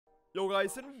Yo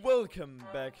guys, and welcome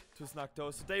back to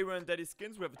Snacktoes. Today we're on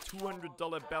DaddySkins. We have a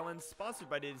 $200 balance sponsored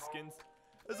by DaddySkins.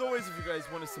 As always, if you guys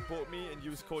want to support me and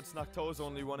use code Snacktoes,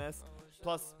 only 1S,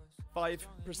 plus 5%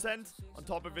 on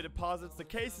top of your deposits. The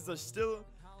cases are still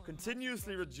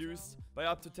continuously reduced by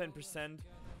up to 10%.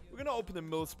 We're gonna open the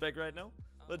mill spec right now.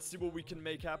 Let's see what we can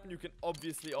make happen. You can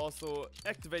obviously also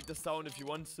activate the sound if you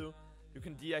want to. You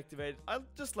can deactivate it. I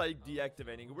just like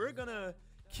deactivating. We're gonna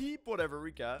keep whatever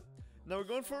we got. Now we're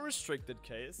going for a restricted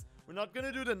case. We're not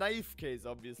gonna do the knife case,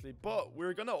 obviously, but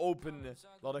we're gonna open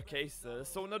a lot of cases.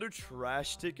 So another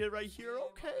trash ticket right here,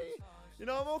 okay. You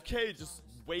know, I'm okay just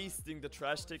wasting the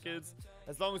trash tickets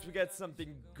as long as we get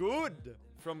something good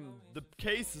from the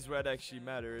cases where it actually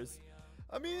matters.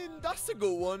 I mean, that's a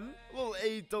good one. A little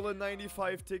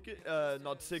 $8.95 ticket,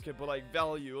 not ticket, but like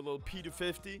value, a little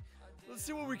P250. Let's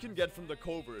see what we can get from the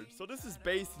covert. So this is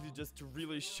basically just to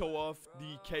really show off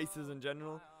the cases in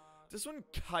general. This one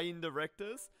kinda wrecked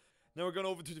us. Now we're going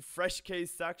over to the fresh case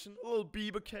section. A little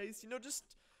Bieber case, you know,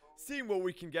 just seeing what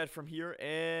we can get from here.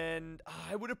 And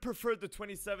I would have preferred the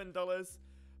 $27,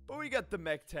 but we got the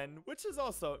Mech 10, which is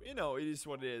also, you know, it is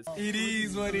what it is. It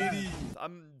is what it is.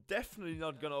 I'm definitely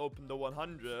not gonna open the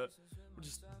 100. We're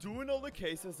just doing all the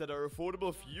cases that are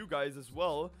affordable for you guys as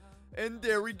well. And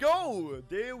there we go.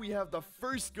 There we have the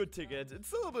first good ticket.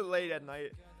 It's a little bit late at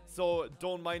night, so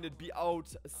don't mind it be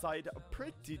outside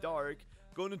pretty dark.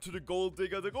 Going into the gold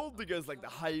digger. The gold digger is like the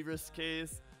high risk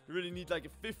case. You really need like a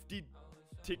 50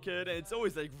 ticket, and it's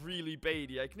always like really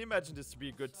baity. I can imagine this to be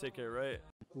a good ticket, right?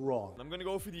 Wrong. I'm gonna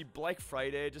go for the Black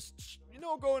Friday. Just, you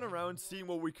know, going around seeing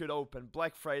what we could open.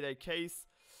 Black Friday case.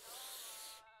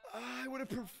 I would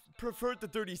have preferred the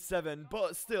 37,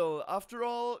 but still, after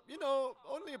all, you know,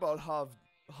 only about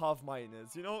half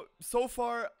minus, you know. So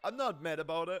far, I'm not mad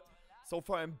about it. So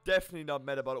far, I'm definitely not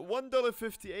mad about it.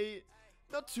 $1.58,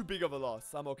 not too big of a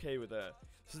loss. I'm okay with that.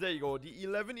 So there you go, the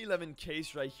 1111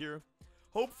 case right here.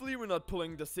 Hopefully, we're not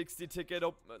pulling the 60 ticket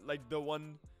up, like the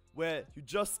one where you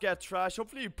just get trash.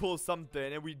 Hopefully, you pull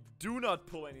something, and we do not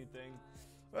pull anything.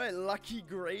 Alright, Lucky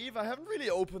Grave. I haven't really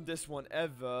opened this one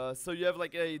ever. So you have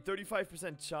like a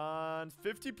 35% chance,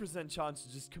 50% chance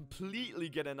to just completely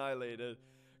get annihilated.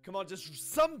 Come on, just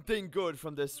something good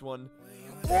from this one.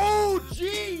 Oh,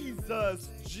 Jesus!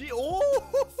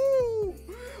 Oh,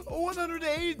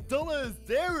 $108.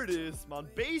 There it is, man.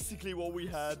 Basically what we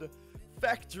had.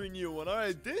 Factory new one.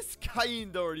 Alright, this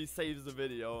kind already saves the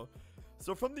video.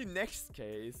 So from the next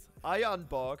case, I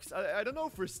unboxed. I don't know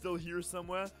if we're still here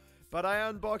somewhere, but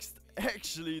I unboxed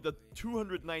actually the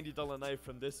 $290 knife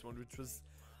from this one, which was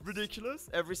ridiculous.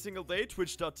 Every single day,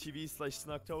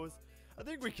 twitch.tv/Snacktoes. I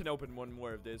think we can open one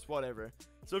more of this, whatever.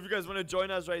 So if you guys want to join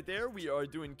us right there, we are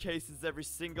doing cases every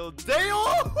single day.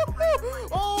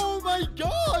 Oh my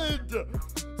god!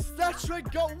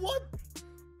 StatTrak got what?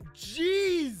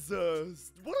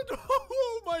 Jesus! What are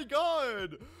oh my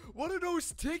god! What are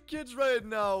those tickets right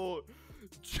now?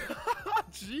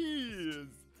 Jeez!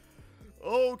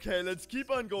 Okay, let's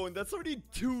keep on going. That's already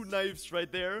 2 knives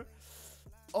right there.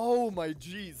 Oh my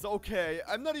jeez. Okay,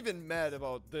 I'm not even mad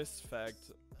about this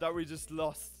fact that we just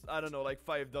lost, I don't know, like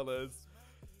 $5.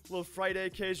 Little Friday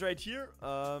case right here.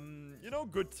 You know,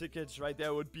 good tickets right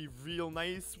there would be real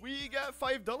nice. We got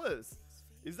 $5.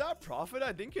 Is that profit?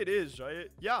 I think it is, right?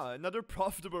 Yeah, another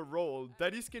profitable roll.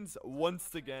 DaddySkins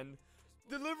once again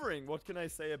delivering. What can I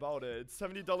say about it? It's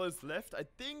 $70 left. I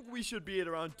think we should be at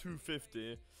around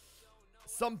 $250.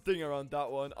 Something around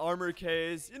that one. Armor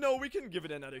case, you know, we can give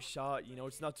it another shot. You know,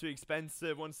 it's not too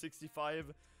expensive.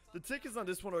 $165. The tickets on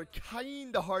this one are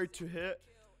kind of hard to hit,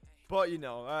 but you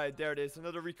know, alright, there it is.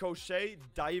 Another ricochet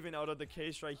diving out of the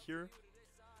case right here.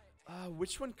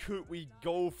 Which one could we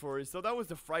go for? So that was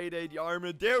the Friday, the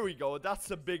armor. There we go.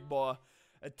 That's a big boy.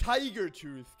 A tiger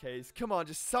tooth case. Come on,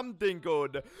 just something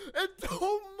good. And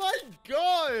oh my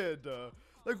god!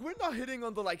 Like, we're not hitting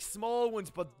on the, like, small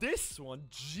ones, but this one,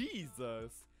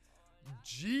 Jesus.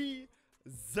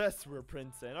 Jesus, we're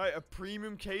printing. Alright, a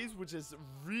premium case, which is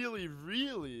really,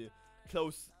 really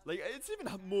close. Like, it's even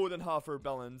more than half our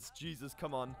balance. Jesus,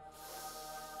 come on.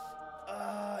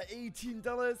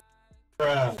 $18.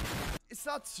 It's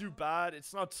not too bad.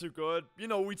 It's not too good. You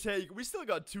know, we still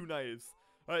got 2 knives.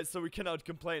 Alright, so we cannot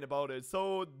complain about it.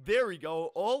 So, there we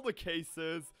go. All the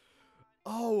cases.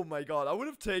 Oh my god, I would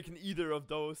have taken either of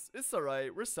those. It's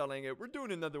alright, we're selling it. We're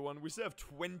doing another one. We still have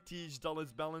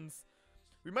 $20 balance.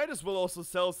 We might as well also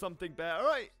sell something bad.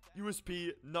 Alright,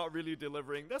 USP, not really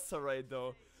delivering. That's alright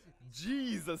though.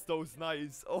 Jesus, those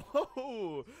knives.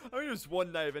 Oh, I mean, there's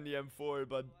one knife in the M4,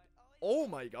 but oh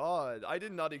my god, I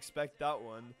did not expect that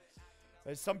one.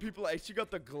 Some people actually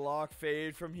got the Glock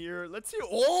fade from here. Let's see.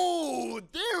 Oh,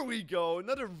 there we go.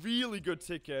 Another really good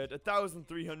ticket.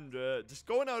 1,300. Just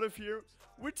going out of here.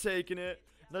 We're taking it.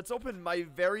 Let's open my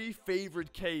very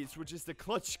favorite case, which is the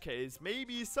clutch case.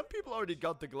 Maybe some people already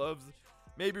got the gloves.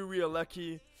 Maybe we are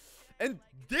lucky. And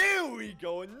there we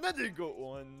go. Another good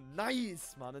one.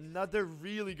 Nice, man. Another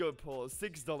really good pull.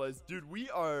 $6. Dude, we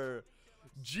are...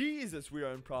 Jesus, we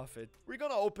are in profit. We're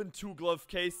gonna open 2 glove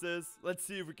cases. Let's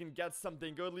see if we can get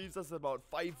something good. Leaves us about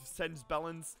 5 cents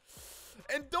balance.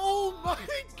 And oh my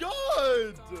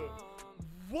god!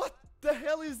 What the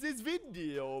hell is this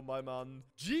video, my man?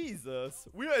 Jesus.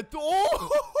 We're at... Oh!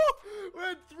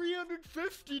 We're at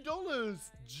 $350.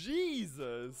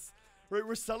 Jesus. Right,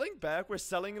 we're selling back. We're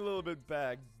selling a little bit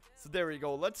back. So there we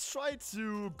go. Let's try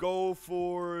to go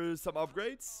for some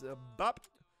upgrades. Bop.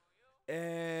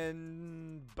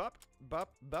 And bop,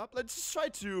 bop, bop. Let's just try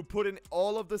to put in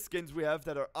all of the skins we have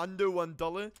that are under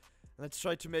 $1. Let's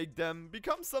try to make them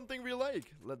become something we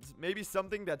like. Let's maybe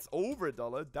something that's over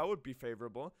 $1. That would be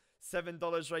favorable.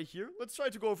 $7 right here. Let's try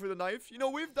to go for the knife. You know,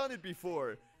 we've done it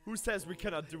before. Who says we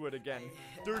cannot do it again?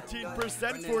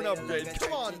 13% for an upgrade.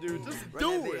 Come on, dude. Just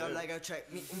do it.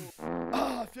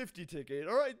 Ah, 50 ticket.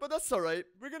 Alright, but that's alright.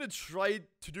 We're gonna try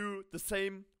to do the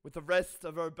same with the rest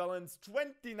of our balance.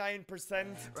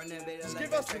 29%. Just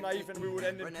give us the knife and we would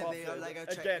end in profit.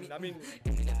 Again, I mean...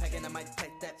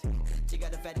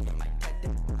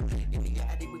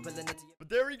 But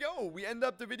there we go. We end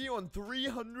up the video on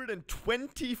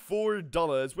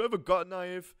 $324. We have a gut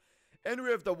knife. And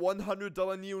we have the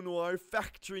 $100 Neo Noir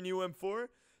factory new M4.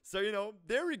 So, you know,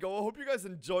 there we go. I hope you guys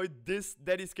enjoyed this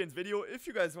DaddySkins video. If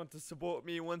you guys want to support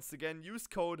me, once again, use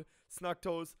code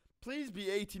SNUGTOES. Please be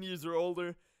 18 years or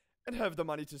older and have the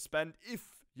money to spend if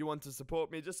you want to support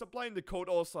me. Just applying the code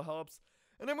also helps.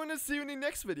 And I'm going to see you in the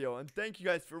next video. And thank you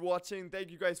guys for watching.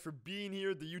 Thank you guys for being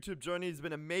here. The YouTube journey has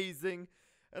been amazing.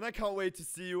 And I can't wait to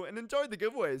see you and enjoy the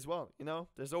giveaway as well. You know,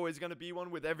 there's always going to be one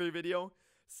with every video.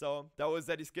 So, that was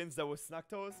DaddySkins, that was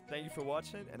SNUGTOES. Thank you for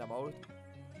watching, and I'm out.